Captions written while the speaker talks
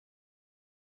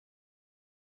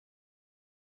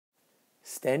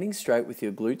Standing straight with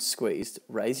your glutes squeezed,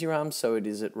 raise your arm so it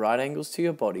is at right angles to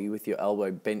your body with your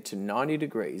elbow bent to 90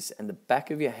 degrees and the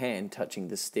back of your hand touching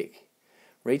the stick.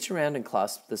 Reach around and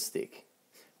clasp the stick.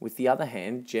 With the other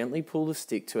hand, gently pull the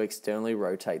stick to externally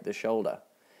rotate the shoulder.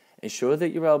 Ensure that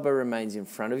your elbow remains in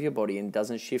front of your body and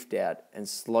doesn't shift out, and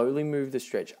slowly move the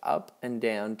stretch up and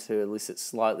down to elicit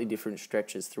slightly different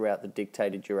stretches throughout the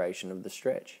dictated duration of the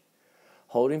stretch.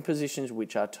 Hold in positions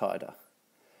which are tighter.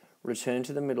 Return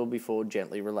to the middle before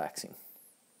gently relaxing.